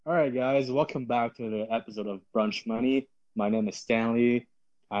All right, guys, welcome back to the episode of Brunch Money. My name is Stanley.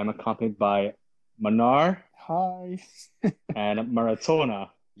 I'm accompanied by Manar Hi. and Maratona.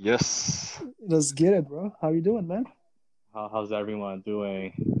 Yes. Let's get it, bro. How you doing, man? How's everyone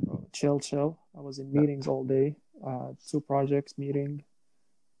doing? Bro, chill, chill. I was in meetings all day. Two projects meeting.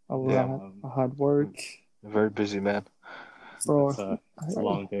 Yeah, I had work. very busy man. Bro, It's a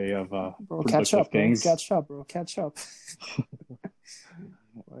long day of bro, catch productive up, bro. things. Catch up, bro. Catch up.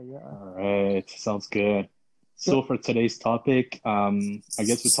 Yeah. All right, sounds good. So for today's topic, I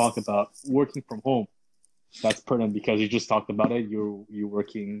guess we talk about working from home. That's pertinent because you just talked about it. You're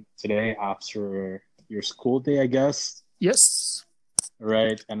working today after your school day, I guess. Yes.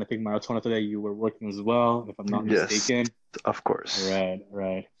 Right. And I think Maratona today you were working as well, if I'm not Yes. mistaken. Of course.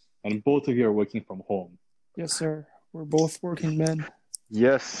 Right. And both of you are working from home. Yes, sir. We're both working men.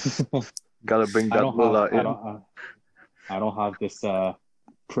 Yes. Gotta bring I that don't Willa have I in. don't I don't have this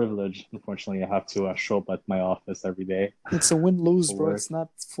privilege. Unfortunately, I have to show up at my office every day. It's a win-lose, For bro. work. It's not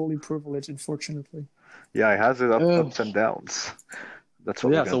fully privileged, unfortunately. Yeah, it has it Ugh. ups and downs. That's So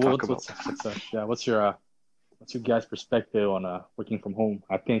what yeah, we're so gonna talk what's about. what's your guys' perspective on working from home?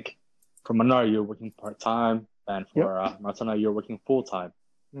 I think for Manar you're working part-time, and for Maratona you're working full-time.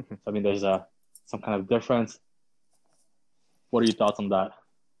 Mhm. So I mean there's some kind of difference. What are your thoughts on that?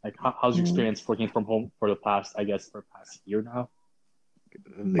 Like how's your experience working from home for the past year now?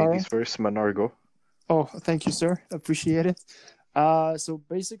 Ladies first, Manargo. Oh, thank you, sir. Appreciate it. So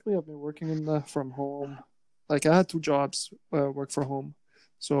basically, I've been working from home. Like I had two jobs, work from home.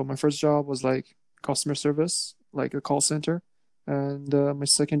 So my first job was like customer service, like a call center, and my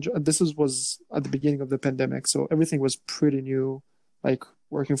second job. Was at the beginning of the pandemic, so everything was pretty new. Like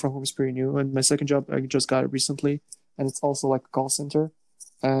working from home is pretty new, and my second job I just got it recently, and it's also like a call center.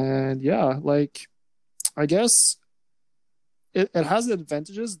 And yeah, like I guess it has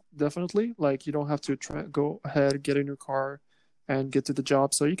advantages, definitely. Like you don't have to go ahead, get in your car, and get to the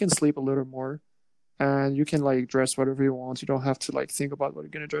job, so you can sleep a little more, and you can like dress whatever you want. You don't have to like think about what you're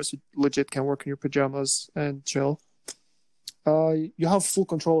gonna dress. You legit can work in your pajamas and chill. You have full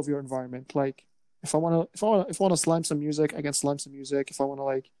control of your environment. Like if I wanna slime some music, I can slime some music. If I wanna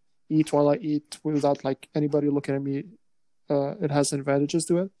like eat while I eat without like anybody looking at me, it has advantages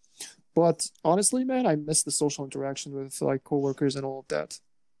to it. But honestly, man, I miss the social interaction with like coworkers and all of that.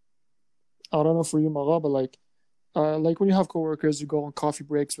 I don't know for you, Mara, but like when you have coworkers, you go on coffee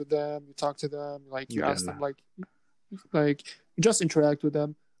breaks with them, you talk to them, like you ask them, like you just interact with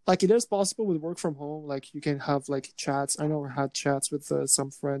them. Like it is possible with work from home, like you can have like chats. I know I had chats with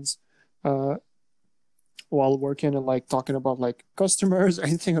some friends, while working and like talking about like customers or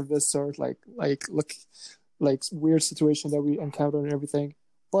anything of this sort, like weird situation that we encounter and everything.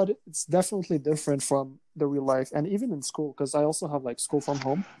 But it's definitely different from the real life, and even in school, because I also have like school from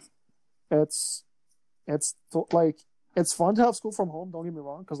home. It's like it's fun to have school from home. Don't get me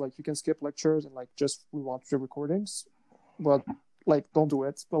wrong, because like you can skip lectures and like just rewatch the recordings, but like don't do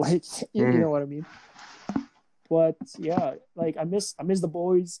it. But like you know what I mean. But yeah, like I miss the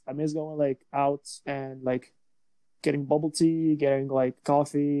boys. I miss going like out and like getting bubble tea, getting like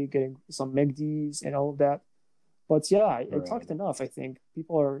coffee, getting some McDs and all of that. But yeah, I talked enough. I think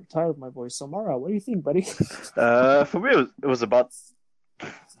people are tired of my voice. So Mara, what do you think, buddy? For me, it was about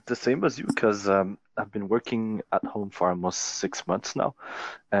the same as you because I've been working at home for almost 6 months now,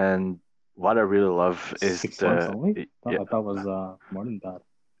 and what I really love is 6 months only? I thought it was more than that.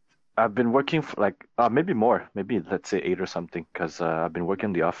 I've been working for like maybe more, maybe let's say 8 or something, because I've been working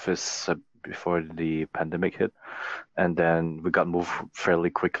in the office before the pandemic hit, and then we got moved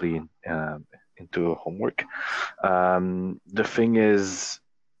fairly quickly into homework. The thing is,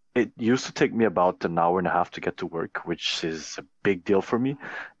 it used to take me about an hour and a half to get to work, which is a big deal for me,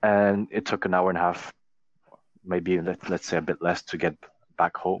 and it took an hour and a half, maybe let's say a bit less, to get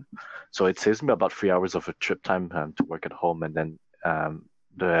back home. So it saves me about 3 hours of a trip time to work at home, and then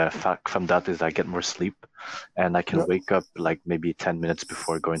the fact from that is I get more sleep, and I can wake up like maybe 10 minutes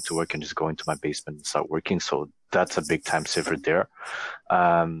before going to work and just go into my basement and start working. So that's a big time saver there.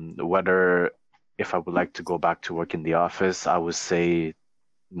 Whether if I would like to go back to work in the office, I would say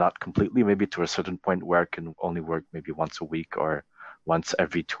not completely, maybe to a certain point where I can only work maybe once a week or once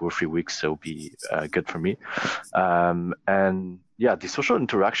every 2 or 3 weeks. So it'll be good for me. And yeah, the social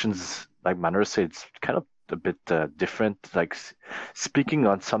interactions, like Manuel said, it's kind of a bit different. Like speaking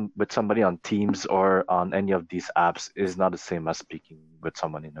on with somebody on Teams or on any of these apps is not the same as speaking with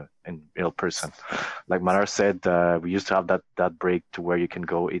someone in real person. Like Manar said, we used to have that break to where you can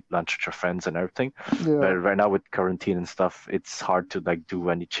go eat lunch with your friends and everything. Yeah. But right now with quarantine and stuff, it's hard to like do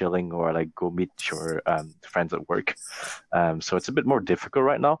any chilling or like go meet your friends at work. So it's a bit more difficult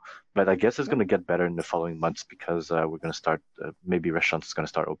right now. But I guess it's going to get better in the following months because we're going to start, maybe restaurants is going to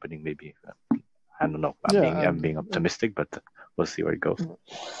start opening. Maybe, I don't know. I'm being optimistic, but we'll see where it goes.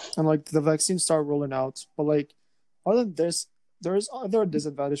 And like the vaccines start rolling out. But like, other than this, there's other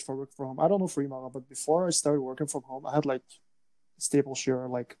disadvantage for work from home. I don't know for you, Mara, but before I started working from home, I had like stable share,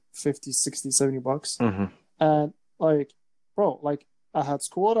 like 50, 60, 70 bucks. Mm-hmm. And like, bro, like I had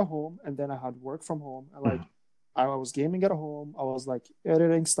school at home and then I had work from home. And like, I was gaming at home. I was like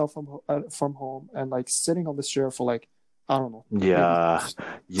editing stuff from home and like sitting on this chair for like, I don't know. Yeah.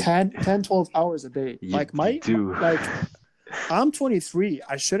 10, 12 hours a day. Like I'm 23.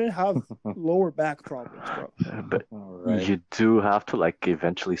 I shouldn't have lower back problems, bro. But you do have to like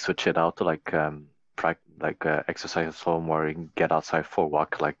eventually switch it out to like exercise at home or get outside for a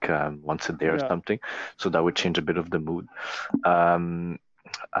walk like once a day or something. So that would change a bit of the mood.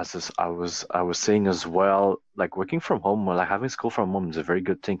 I was saying as well, like working from home or like having school from home is a very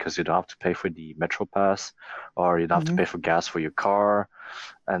good thing because you don't have to pay for the Metro Pass or you don't have to pay for gas for your car,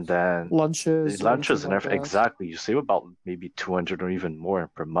 and then lunches and everything. Exactly, you save about maybe 200 or even more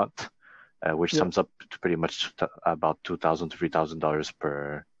per month, which sums up to pretty much about $2,000 to $3,000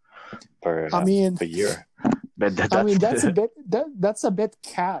 per year. But that's a bit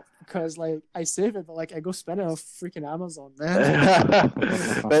capped because like I save it, but like I go spend it on freaking Amazon, man.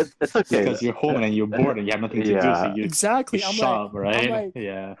 But it's okay because you're home and you're bored and you have nothing to do, so you shop, right?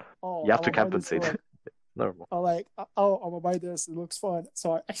 You have to compensate. Normal. I'm like, I'm gonna buy this. It looks fun,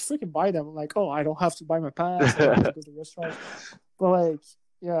 so I freaking buy them. I'm like, I don't have to buy my pass. I don't have to go to the restaurant. But like,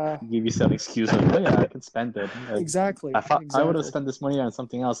 yeah, give yourself an excuse of, I can spend it. Like, exactly. I would have spent this money on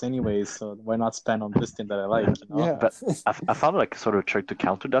something else anyways, so why not spend on this thing that I like? You know? Yeah. But I found like a sort of trick to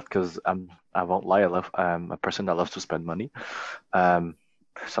counter that because I won't lie, I love a person that loves to spend money,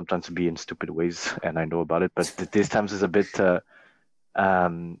 sometimes be in stupid ways, and I know about it. But these times is a bit.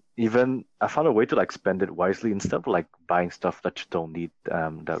 Even I found a way to like spend it wisely instead of like buying stuff that you don't need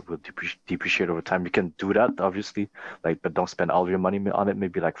that will depreciate over time. You can do that obviously, like, but don't spend all of your money on it.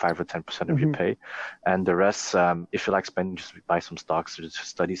 Maybe like 5 or 10% of your pay, and the rest, if you like spending, just buy some stocks or just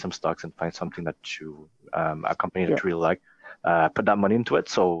study some stocks and find something that you a company that you really like. Put that money into it,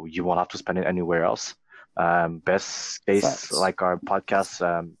 so you won't have to spend it anywhere else. Best case, like our podcast,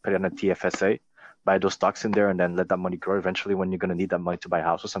 put it on a TFSA. Buy those stocks in there and then let that money grow. Eventually, when you're going to need that money to buy a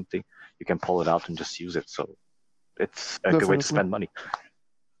house or something, you can pull it out and just use it. So it's a good way to spend money.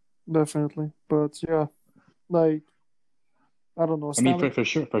 Definitely. But yeah, like, I don't know. I mean, for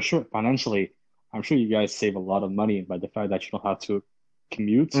sure. Financially, I'm sure you guys save a lot of money by the fact that you don't have to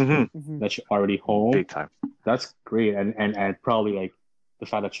commute, that you're already home. Big time. That's great. And probably like the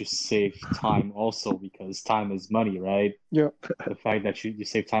fact that you save time also, because time is money, right? Yeah. The fact that you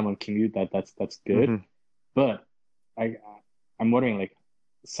save time on commute, that's good. But I'm wondering, like,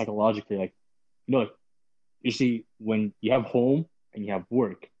 psychologically, like, like usually when you have home and you have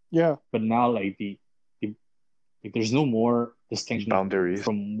work, but now like there's no more distinction boundaries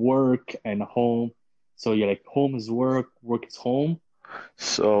from work and home. So yeah, like home is work, work is home.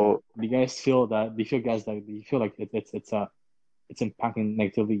 So do you guys feel that? Do you feel like it's impacting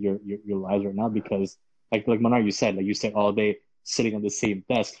negatively your lives right now? Because like Manar, you said all day sitting on the same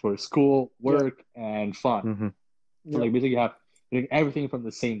desk for school, work, and fun. So like basically you have everything from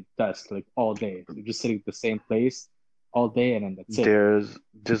the same desk like all day. So you're just sitting at the same place all day, and then that's it. There's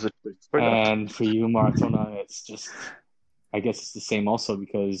and for you, Maratona, it's just, I guess it's the same also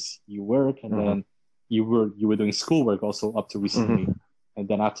because you work and then you were doing schoolwork also up to recently, and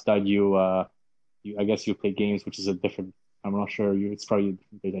then after that you I guess you play games, which is a different. I'm not sure it's probably a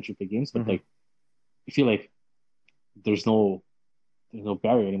different way that you play games, but like I feel like there's no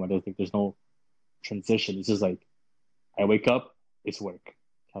barrier anymore. There's no transition. It's just like I wake up, it's work.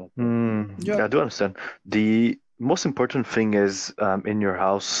 Yeah, I do understand. The most important thing is in your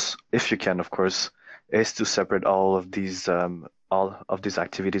house, if you can, of course, is to separate all of these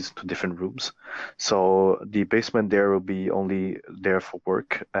activities into different rooms. So the basement there will be only there for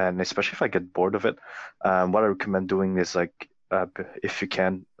work, and especially if I get bored of it, what I recommend doing is like if you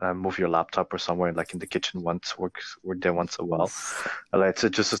can move your laptop or somewhere like in the kitchen once, work there once a while. It's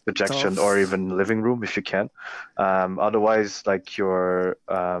just a suggestion, or even living room if you can. Otherwise, like your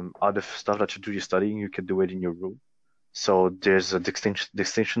other stuff that you do, you're studying, you can do it in your room. So there's a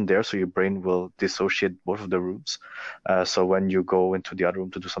distinction there. So your brain will dissociate both of the rooms. So when you go into the other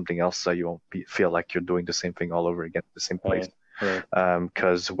room to do something else, you won't feel like you're doing the same thing all over again, the same place. Right.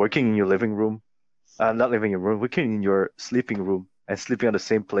 Because working in your living room, not living in your room, working in your sleeping room and sleeping on the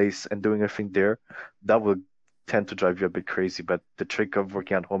same place and doing everything there, that will tend to drive you a bit crazy. But the trick of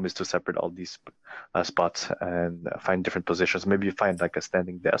working at home is to separate all these spots and find different positions. Maybe you find like a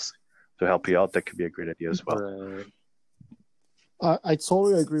standing desk to help you out. That could be a great idea as well. Right. I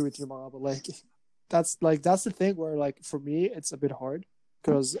totally agree with you, Mara, but that's the thing where like for me it's a bit hard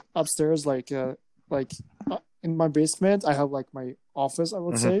because upstairs in my basement I have like my office, I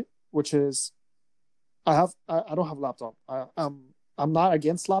would say, which is I don't have a laptop. I'm not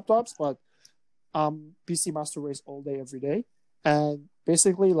against laptops, but PC master race all day every day, and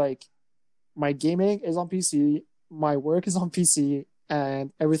basically like my gaming is on PC, my work is on PC,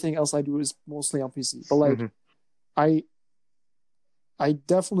 and everything else I do is mostly on PC. But like I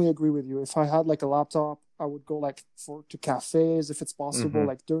definitely agree with you. If I had like a laptop, I would go like to cafes if it's possible.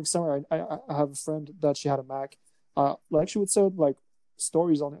 Like during summer, I have a friend that she had a Mac. Like she would send like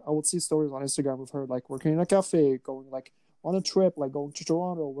stories on it. I would see stories on Instagram of her like working in a cafe, going like on a trip, like going to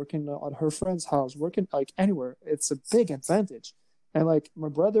Toronto, working at her friend's house, working like anywhere. It's a big advantage. And like my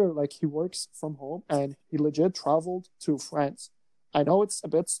brother, like he works from home and he legit traveled to France. I know it's a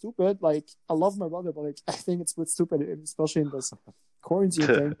bit stupid. Like I love my brother, but like I think it's a bit stupid, especially in this quarantine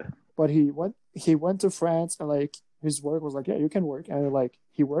thing. But he went to France and like his work was like, yeah, you can work. And like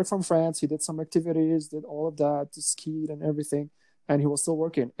he worked from France, he did some activities, did all of that, skied and everything, and he was still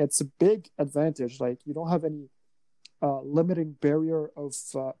working. It's a big advantage. Like you don't have any limiting barrier of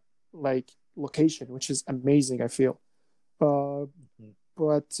like location, which is amazing, I feel. But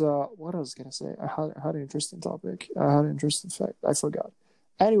what I was gonna say, I had an interesting topic. I had an interesting fact. I forgot.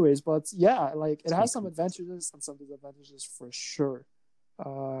 Anyways, but yeah, like it has some advantages and some disadvantages for sure.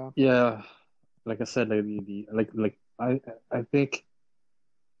 Yeah, like I said, like I think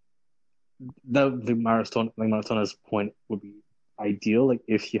that the Marathona's point would be ideal. Like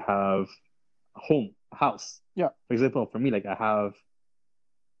if you have a house. Yeah. For example, for me, like I have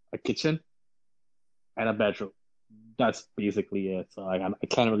a kitchen and a bedroom. That's basically it. So like I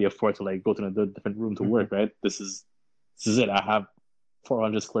can't really afford to like go to a different room to work, right? This is it. I have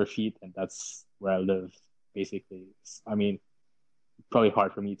 400 square feet, and that's where I live. Basically, I mean, probably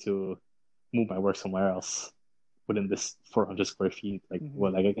hard for me to move my work somewhere else within this 400 square feet. Like,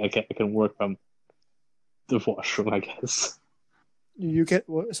 well, like I can work from the washroom, I guess. You can.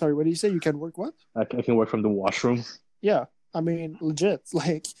 Sorry, what do you say? You can work what? I can work from the washroom. Yeah, I mean, legit.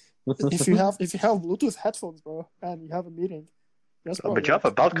 Like, if you have Bluetooth headphones, bro, and you have a meeting, yes, bro, but you have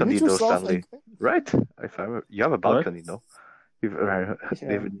a balcony though, Stanley, right? You have a balcony, no?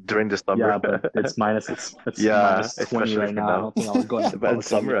 During the summer. Yeah, but it's minus 20 right now. I don't think I'll go into but in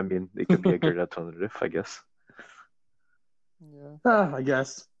summer, I mean, it could be a great alternative, I guess. Yeah. I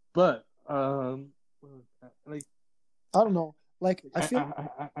guess, but like I don't know. Like I feel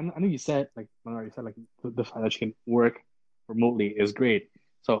I know you said like the fact that you can work remotely is great.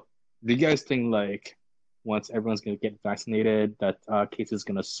 So do you guys think like once everyone's gonna get vaccinated that cases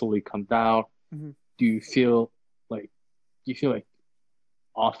gonna slowly come down? Do you feel like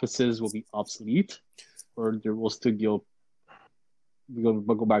offices will be obsolete, or there will still go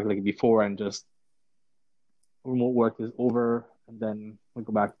back like before and just remote work is over and then we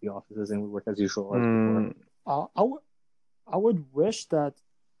go back to the offices and we work as usual as before? I would wish that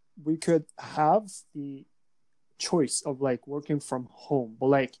we could have the choice of like working from home, but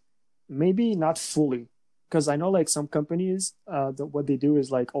like maybe not fully, because I know like some companies what they do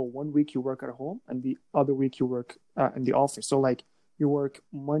is like, 1 week you work at home and the other week you work in the office. So like you work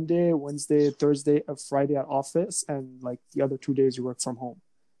Monday, Wednesday, Thursday, and Friday at office, and like the other 2 days you work from home,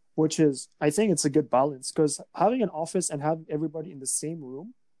 which is, I think it's a good balance, because having an office and having everybody in the same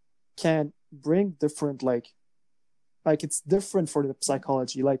room can bring different like it's different for the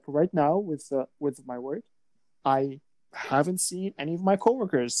psychology. Like right now with my work, I haven't seen any of my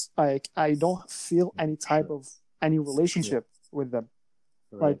coworkers. Like I don't feel any type of any relationship with them.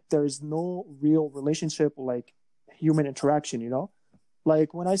 Right. Like there's no real relationship, like human interaction, you know?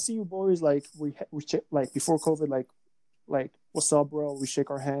 Like when I see you boys, like we like before COVID, like what's up, bro? We shake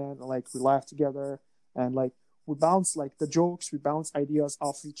our hand and like we laugh together and like we bounce like the jokes, we bounce ideas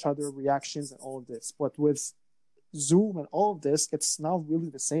off each other, reactions and all of this. But with Zoom and all of this, it's not really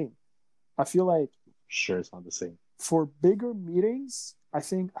the same. I feel like it's not the same. For bigger meetings, I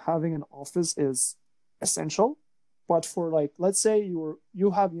think having an office is essential. But for like, let's say you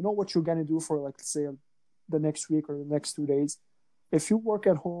know what you're gonna do for like, say the next week or the next 2 days. If you work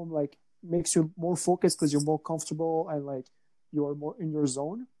at home like makes you more focused because you're more comfortable and like you're more in your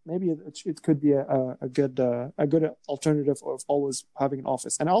zone. Maybe it could be a good alternative of always having an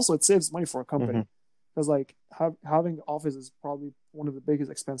office, and also it saves money for a company because like having an office is probably one of the biggest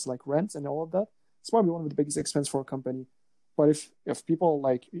expenses, like rent and all of that. It's probably one of the biggest expense for a company. But if people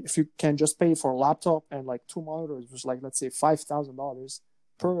like, if you can just pay for a laptop and like 2 monitors, which is like, let's say $5,000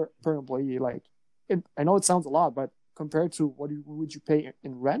 per employee, like I know it sounds a lot, but compared to what would you pay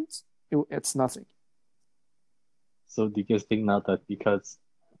in rent, it's nothing. So do you guys think now that because,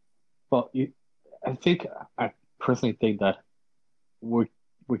 well, I personally think that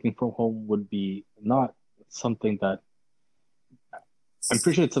working from home would be not something that, I'm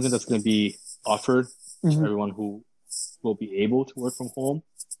pretty sure it's something that's going to be offered to everyone who will be able to work from home.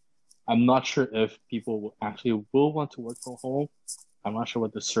 I'm not sure if people will want to work from home. I'm not sure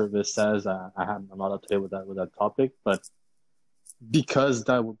what the service says. I'm not up to date with that topic, but because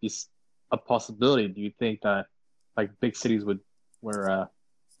that would be a possibility, do you think that like big cities where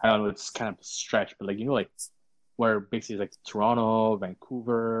I don't know, it's kind of a stretch, but like, you know, like where big cities like Toronto,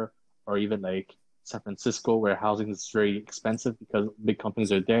 Vancouver, or even like San Francisco, where housing is very expensive because big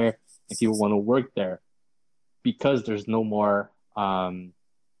companies are there and people want to work there, because there's no more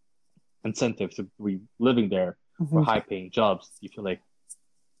incentive to be living there for high paying jobs. Do you feel like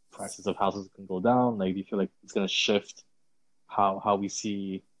prices of houses can go down? Like, do you feel like it's going to shift how we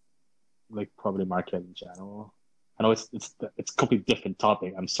see like property market in general? I know it's a completely different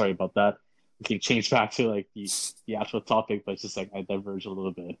topic. I'm sorry about that. We can change back to like the actual topic, but it's just like I diverge a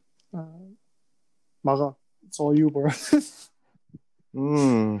little bit. Mara, it's all you, bro.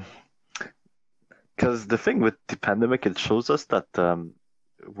 Because the thing with the pandemic, it shows us that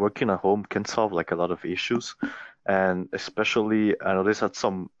working at home can solve like a lot of issues, and especially I noticed at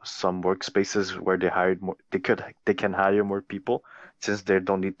some workspaces where they hired more, they can hire more people since they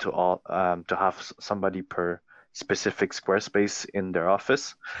don't need to have somebody per specific square space in their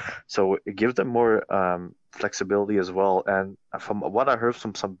office. So it gives them more flexibility as well. And from what I heard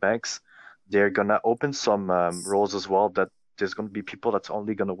from some banks, they're gonna open some roles as well, that there's gonna be people that's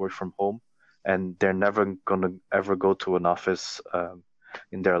only gonna work from home, and they're never gonna ever go to an office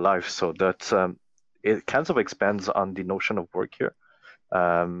in their life. So that it kind of expands on the notion of work here.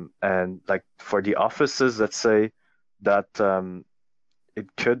 And like for the offices, let's say that it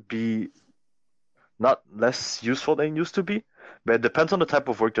could be not less useful than it used to be, but it depends on the type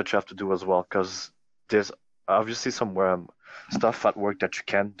of work that you have to do as well, because there's obviously some stuff at work that you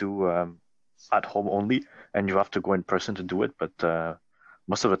can't do at home only, and you have to go in person to do it. But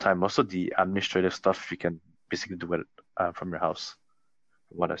most of the time, most of the administrative stuff, you can basically do it from your house,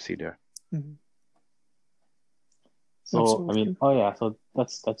 from what I see there. So, Absolutely. I mean, so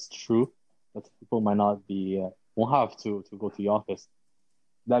that's true. That people might not won't have to go to the office.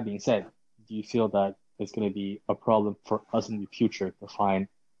 That being said, do you feel that it's going to be a problem for us in the future to find,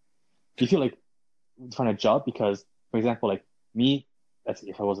 do you feel like to find a job? Because, for example, like me,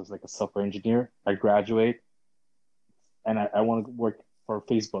 if I was like a software engineer, I graduate and I want to work for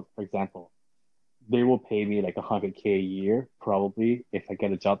Facebook, for example. They will pay me like $100K a year, probably, if I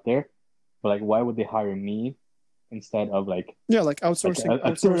get a job there. But like, why would they hire me instead of like outsourcing,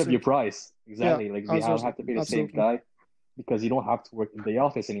 a third of your price? Exactly. Yeah, like they have to pay the same guy, because you don't have to work in the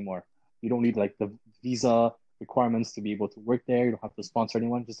office anymore. You don't need like the visa requirements to be able to work there. You don't have to sponsor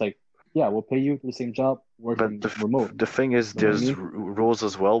anyone. Just like, yeah, we'll pay you for the same job working remote. The thing is, there's rules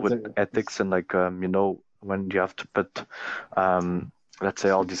as well with ethics and like when you have to put let's say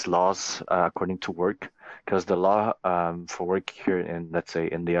all these laws according to work, because the law for work here in, let's say,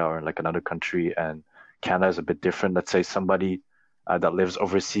 India or like another country, and Canada is a bit different. Let's say somebody that lives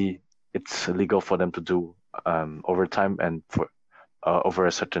overseas, it's illegal for them to do overtime and for over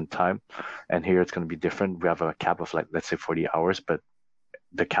a certain time. And here it's going to be different. We have a cap of like, let's say 40 hours, but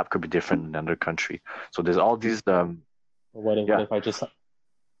the cap could be different in another country. So there's all these. What if I just,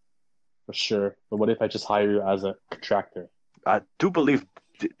 for sure, but what if I just hire you as a contractor? I do believe.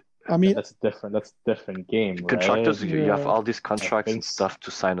 I mean, that's different game. Contractors, right? You have all these contracts and stuff to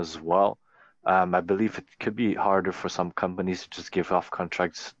sign as well. I believe it could be harder for some companies to just give off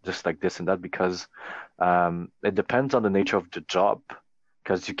contracts just like this and that, because it depends on the nature of the job,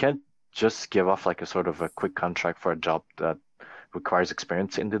 because you can't just give off like a sort of a quick contract for a job that requires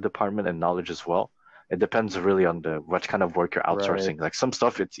experience in the department and knowledge as well. It depends really on what kind of work you're outsourcing. Right. Like some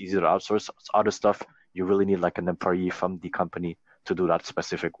stuff, it's easy to outsource. Other stuff, you really need like an employee from the company to do that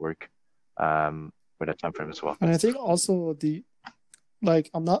specific work with a time frame as well. And I think also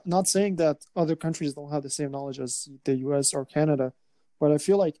I'm not saying that other countries don't have the same knowledge as the US or Canada, but I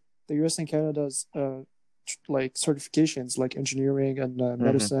feel like the US and Canada's like certifications like engineering and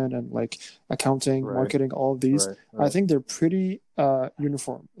medicine and like accounting, Right. marketing, all of these. I think they're pretty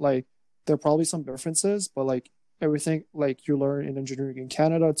uniform. Like there are probably some differences, but like everything like you learn in engineering in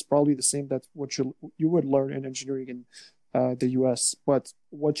Canada, it's probably the same that what you would learn in engineering in the US. But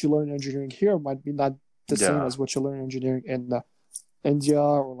what you learn in engineering here might be not the same as what you learn in engineering in India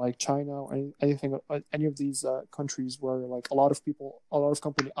or like China or anything, any of these countries where like a lot of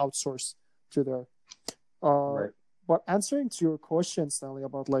company outsource to their. But answering to your question, Stanley,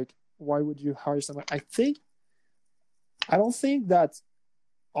 about like why would you hire someone? I don't think that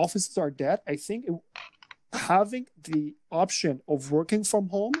offices are dead. I think having the option of working from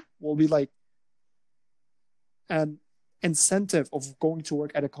home will be like an incentive of going to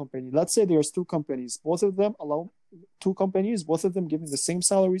work at a company. Let's say there's two companies, both of them giving the same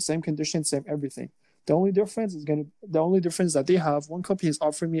salary, same conditions, same everything. The only difference that they have, one company is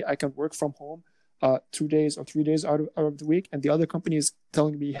offering me I can work from home 2 days or 3 days out of the week, and the other company is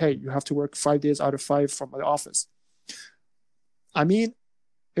telling me, hey, you have to work 5 days out of 5 from the office. I mean,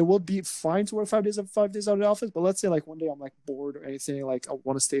 it would be fine to work 5 days out of the office, but let's say like one day I'm like bored or anything, like I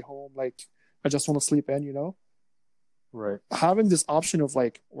want to stay home, like I just want to sleep in, you know? Right. Having this option of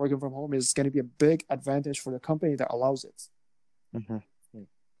like working from home is going to be a big advantage for the company that allows it.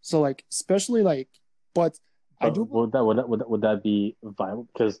 So like, especially like, but I do. Would that be viable?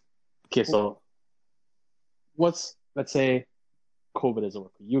 Because so let's say COVID is over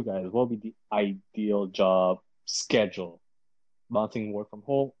for you guys. What would be the ideal job schedule? Wanting work from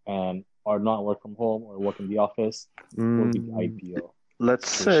home or not work from home or work in the office? What would be the ideal? Let's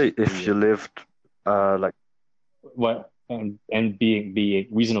say if you lived like. What and being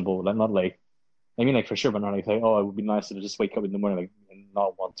reasonable, not like, I mean, like for sure, but not like it would be nice to just wake up in the morning like and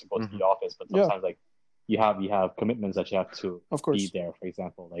not want to go to the office. But sometimes like you have commitments that you have to be there. For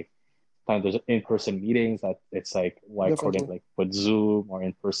example, like sometimes there's in-person meetings that it's like white coding like with Zoom or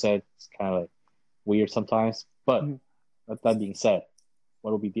in person. It's kind of like weird sometimes. But that being said,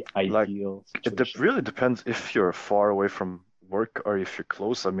 what would be the ideal situation? It really depends if you're far away from work or if you're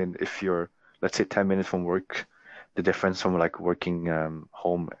close. I mean, if you're, let's say, 10 minutes from work, the difference from like working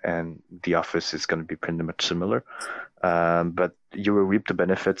home and the office is going to be pretty much similar. But you will reap the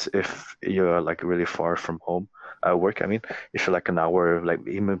benefits if you're like really far from home work. I mean, if you're like an hour, like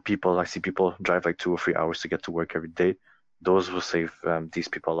even I see people drive like 2 or 3 hours to get to work every day. Those will save these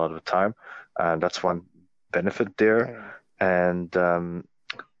people a lot of time. That's one benefit there. And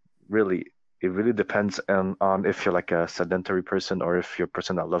really, it really depends on if you're like a sedentary person or if you're a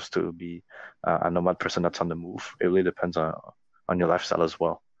person that loves to be a nomad person that's on the move. It really depends on your lifestyle as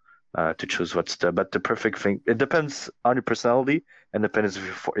well to choose but the perfect thing. It depends on your personality and depends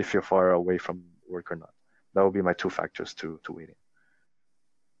if you're far away from work or not. That would be my 2 factors to waiting.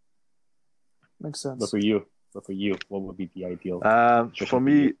 Makes sense. But for you, what would be the ideal? For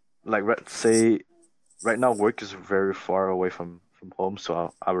me, like let's say right now work is very far away from home,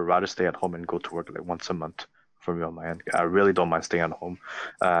 so I would rather stay at home and go to work like once a month for me on my end. I really don't mind staying at home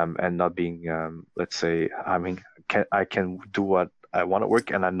and not being, let's say, I can do what I want at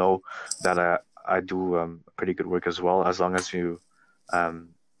work, and I know that I do pretty good work as well. As long as you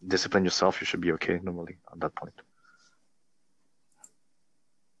discipline yourself, you should be okay normally on that point.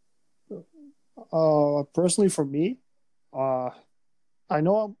 Personally, for me, I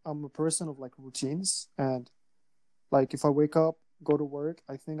know I'm a person of like routines, and like if I wake up, go to work,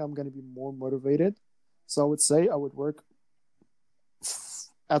 I think I'm going to be more motivated. So I would say I would work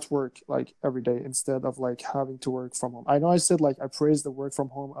at work like every day instead of like having to work from home. I know I said like I praise the work from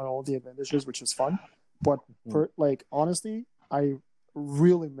home and all the advantages, which is fun, but like honestly, I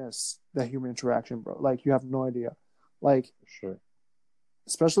really miss the human interaction, bro. Like you have no idea. Like sure.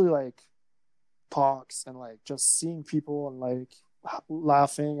 Especially like talks and like just seeing people and like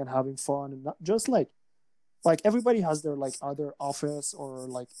laughing and having fun and not just like everybody has their like other office or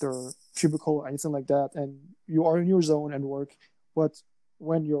like their cubicle or anything like that, and you are in your zone and work. But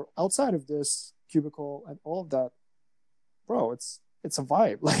when you're outside of this cubicle and all of that, bro, it's a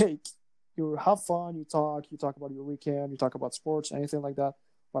vibe. Like you have fun, you talk about your weekend, you talk about sports, anything like that.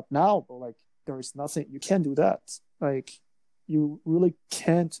 But now, bro, like there is nothing. You can't do that. Like you really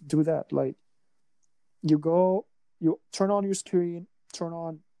can't do that. Like you turn on your screen, turn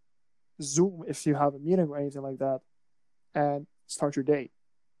on Zoom if you have a meeting or anything like that, and start your day.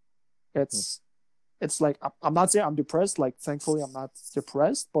 It's like I'm not saying I'm depressed. Like thankfully I'm not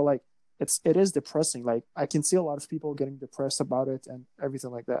depressed, but like it is depressing. Like I can see a lot of people getting depressed about it and everything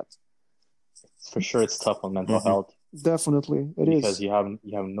like that. For sure, it's tough on mental health. Definitely, because you have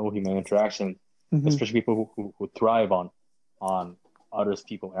no human interaction, especially people who thrive on others'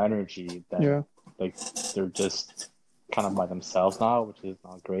 people energy. Then like they're just kind of by themselves now, which is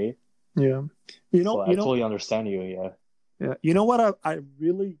not great. Yeah. You So know, I you know, totally understand you. Yeah. yeah. You know what I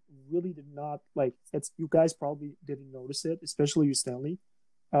really, really did not like. It's you guys probably didn't notice it, especially you, Stanley.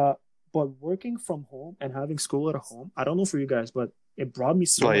 Uh, but working from home and having school at home, I don't know for you guys, but it brought me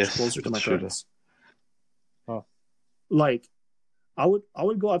so Oh much yes, closer to that's my true. parents. Oh, Like I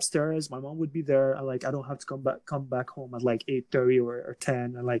would go upstairs. My mom would be there, and like I don't have to come back home at like 8:30 or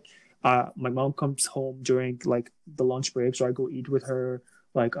 10. And like my mom comes home during like the lunch break, so I go eat with her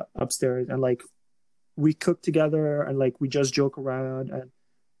like upstairs, and like we cook together, and like we just joke around. And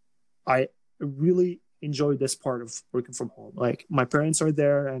I really enjoy this part of working from home. Like my parents are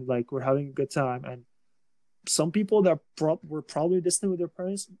there, and like we're having a good time. And some people that were probably distant with their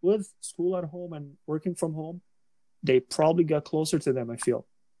parents, with school at home and working from home, they probably got closer to them. I feel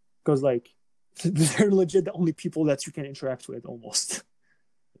because like they're legit the only people that you can interact with almost.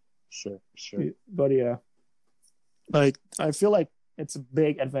 sure. But yeah, like I feel like it's a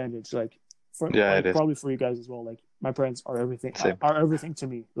big advantage. Like for Yeah, it like is. probably for you guys as well. Like my parents are everything Same. are everything to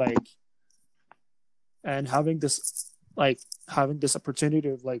me. Like and having this opportunity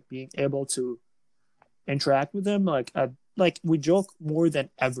of like being able to interact with them like we joke more than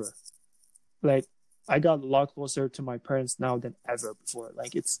ever. Like I got a lot closer to my parents now than ever before.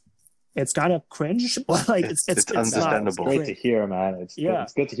 Like it's kind of cringe, but like it's It's not understandable. Great to cringe. hear, man. Yeah.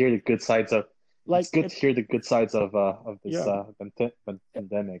 It's good to hear the good sides of. Like It's good it, to hear the good sides of this yeah,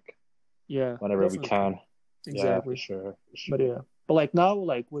 pandemic yeah, whenever we definitely, can. Yeah, for exactly. sure. But yeah, but like now,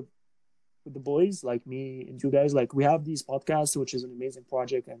 like with the boys, like me and you guys, like we have these podcasts, which is an amazing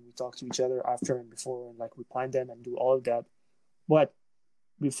project, and we talk to each other after and before, and like we plan them and do all of that. But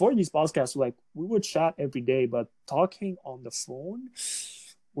before these podcasts, like we would chat every day, but talking on the phone,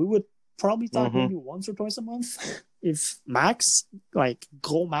 we would probably talk Mm-hmm. maybe once or twice a month, if max, like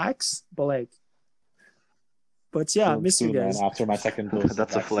go max. But yeah, I Feeling miss you too, man. guys. After my second dose of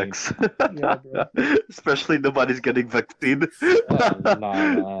That's a vaccine. flex. Yeah, bro. Especially nobody's getting vaccine. Nah,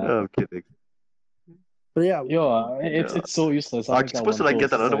 man. I'm kidding. But yeah, Yo, Yeah. it's so useless. I Aren't only you got supposed to one like get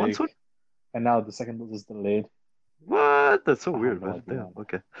dose. It's another one soon? like, and now the second dose is delayed. What? That's so I have weird, no man. idea. Damn.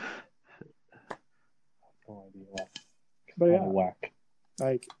 Okay. No idea what. but Kind yeah, of whack.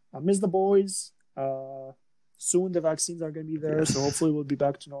 like I miss the boys. Soon the vaccines are gonna be there, so Yes. hopefully we'll be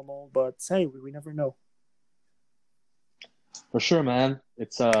back to normal. But hey, we never know. For sure, man.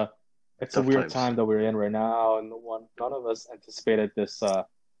 It's a Tough weird times. time that we're in right now, and none of us anticipated this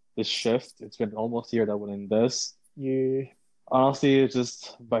shift. It's been almost a year that we're in this. Yeah, Honestly, it's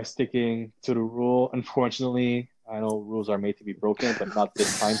just by sticking to the rule. Unfortunately, I know rules are made to be broken, but not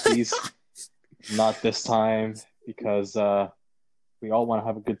this time, please. Not this time, because we all want to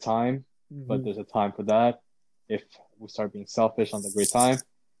have a good time, but there's a time for that. If we start being selfish on the great time.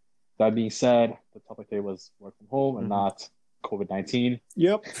 That being said, the topic today was work from home and Mhm. not COVID-19.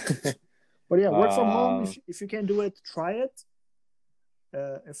 Yep. But yeah, work from home. Uh, If you can do it, try it.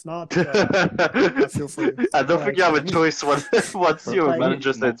 If not, I feel for you. I don't think you have a Like, choice once your Like-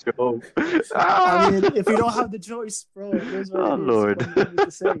 manager says you're home. I mean, if you don't have the choice, bro, it is what Oh, it is. Lord. What do you want me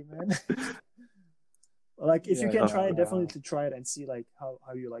to say, man? Like, if you Yeah, can try it, yeah. definitely to try it and see like how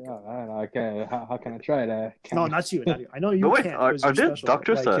you like yeah, it. I don't know. I can. How can I try it? No, not you. I know you But wait, can't. are 'Cause you're there special.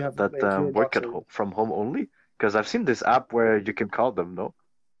 doctors Like, you have, that like, you're a work at doctor. home from home only? Because I've seen this app where you can call them, no?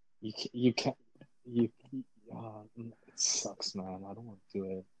 You can't. It sucks, man. I don't want to do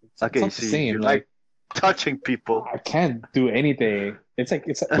it. It's Okay, not the so same. you like touching people. I can't do anything. It's like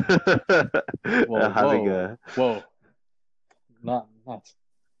Having a whoa. Not.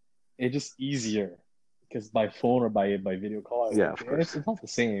 It's just easier because by phone or by video call. Yeah, of course. It's not the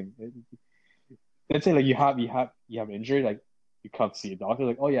same. Let's say like you have an injury, like you come to see a doctor,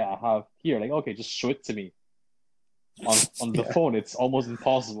 like, oh yeah, I have here, like, okay, just show it to me. On the Yeah. phone, it's almost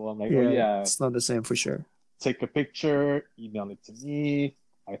impossible. I'm like, Yeah, oh yeah, it's not the same for sure. take a picture, email it to me.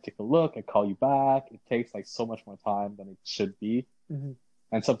 I take a look, I call you back. It takes like so much more time than it should be. Mhm.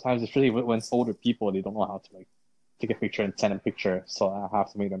 And sometimes, especially when it's older people, they don't know how to like take a picture and send a picture. So I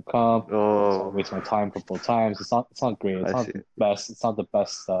have to make them come. So I oh, waste my time a couple of times. It's not great. It's I not see. the best. It's not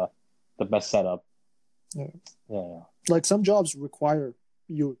the best setup. Yeah. Yeah. Like some jobs require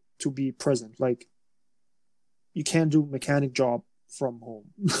you to be present. Like you can't do mechanic job from home.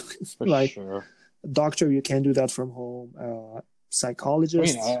 For Like sure. doctor, you can do that from home. I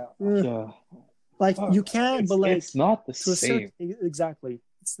Psychologist, mean, yeah. like you can, but like it's not the to a same. certain exactly,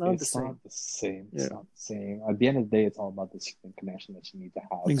 it's not the It's same. not the same. Yeah. It's not the same. At the end of the day, it's all about the human connection that you need to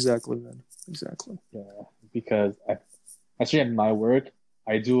have. Exactly, man. Exactly. Yeah, because actually at my work,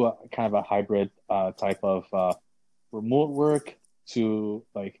 I do a kind of a hybrid type of remote work to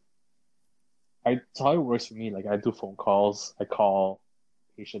like so how it works for me, like I do phone calls, I call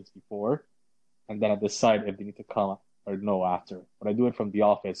patients before, and then I decide if they need to come or no after. But I do it from the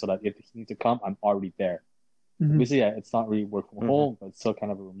office so that if they need to come, I'm already there. Mhm. Basically, yeah, it's not really work from Mhm. home, but it's still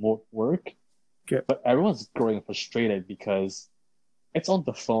kind of a remote work. Okay. But everyone's growing frustrated because it's on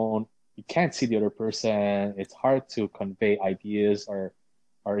the phone. You can't see the other person. It's hard to convey ideas or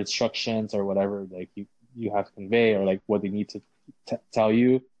instructions or whatever like you have to convey or like what they need to tell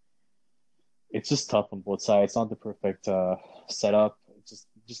you. It's just tough on both sides. It's not the perfect setup. It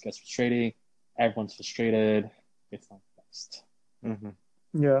just gets frustrating. Everyone's frustrated. It's not the best. Mhm.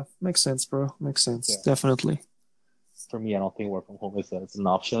 Yeah, makes sense, bro. Makes sense. Yeah. Definitely. For me, I don't think work from home is an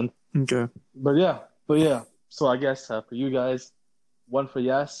option. Okay. But yeah. So I guess for you guys, one for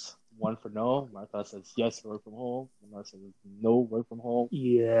yes, one for no. Martha says yes, work from home. Martha says no, work from home.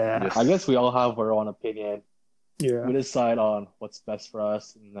 Yeah. Yes. I guess we all have our own opinion. Yeah. We decide on what's best for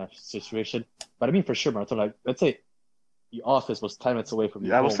us in that situation. But I mean, for sure, Martha, like, let's say the office was 10 minutes away from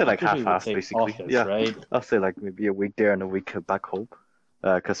your Yeah, I would home. say like Usually you would half-half, say basically. office, Yeah. right? I'll say like maybe a week there and a week back home.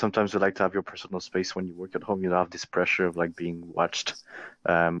 Because sometimes you like to have your personal space when you work at home. You don't have this pressure of like being watched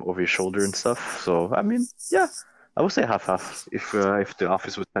over your shoulder and stuff. So I mean, yeah, I would say half-half if the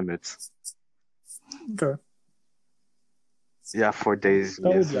office was 10 minutes. Okay. Yeah, 4 days. That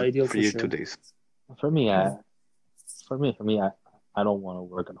would Yes. be ideal For for you, sure. 2 days. For me, Yeah. I don't want to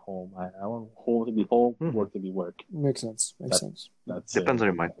work at home. I want home to be home, Mhm. work to be work. Makes sense. Makes sense. That's Depends it.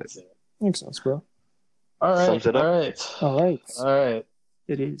 on your mindset. That's it. Makes sense, bro. All right. Sums it up. All right. All right. All right.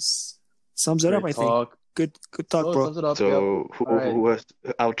 It is. Sums it up, Great I think. talk. Good talk, So bro. sums it up. So Yep. who All right. who was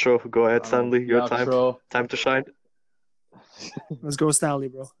outro? Go ahead, Stanley. Your time. Outro. Time to shine. Let's go, Stanley,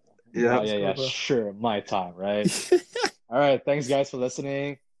 bro. Yeah. Oh, yeah, go, yeah. bro. Sure. My time, right? All right. Thanks, guys, for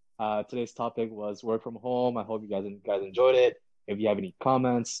listening. Today's topic was work from home. I hope you guys enjoyed it. If you have any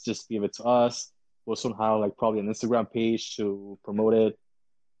comments, just give it to us. We'll soon have like probably an Instagram page to promote it.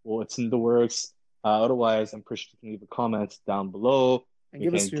 Well, it's in the works. Otherwise, I'm pretty sure you can leave a comment down below. And You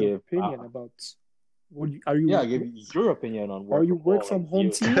give us can your give, opinion about are you Yeah, give your opinion on work are you from work home. from Like, home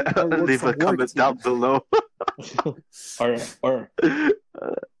you- team or work Leave a from work comment team? down below. or Or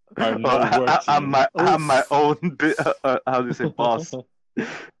no work I'm team. my own how do you say boss?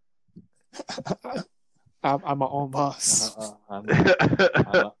 I'm my own boss. I'm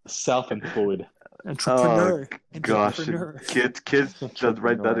a self-employed. Entrepreneur. Gosh, Entrepreneur. kids just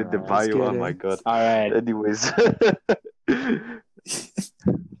write that in the Entrepreneur. bio. get Oh it. my god. All right. Anyways.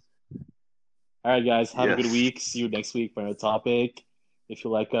 All right, guys. Have a good Yes. week. See you next week for another topic. If you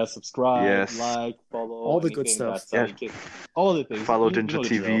like us, subscribe, Yes. like, follow. All the good anything stuff. that's, Yeah. all the things. Follow You Ginger know the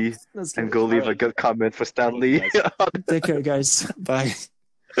drill. TV Let's and get go it. leave a Alright. good comment for Stanley. Take care, guys. Bye.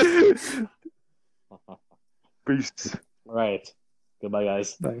 All Peace. right. Goodbye,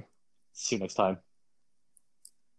 guys. Bye. See you next time.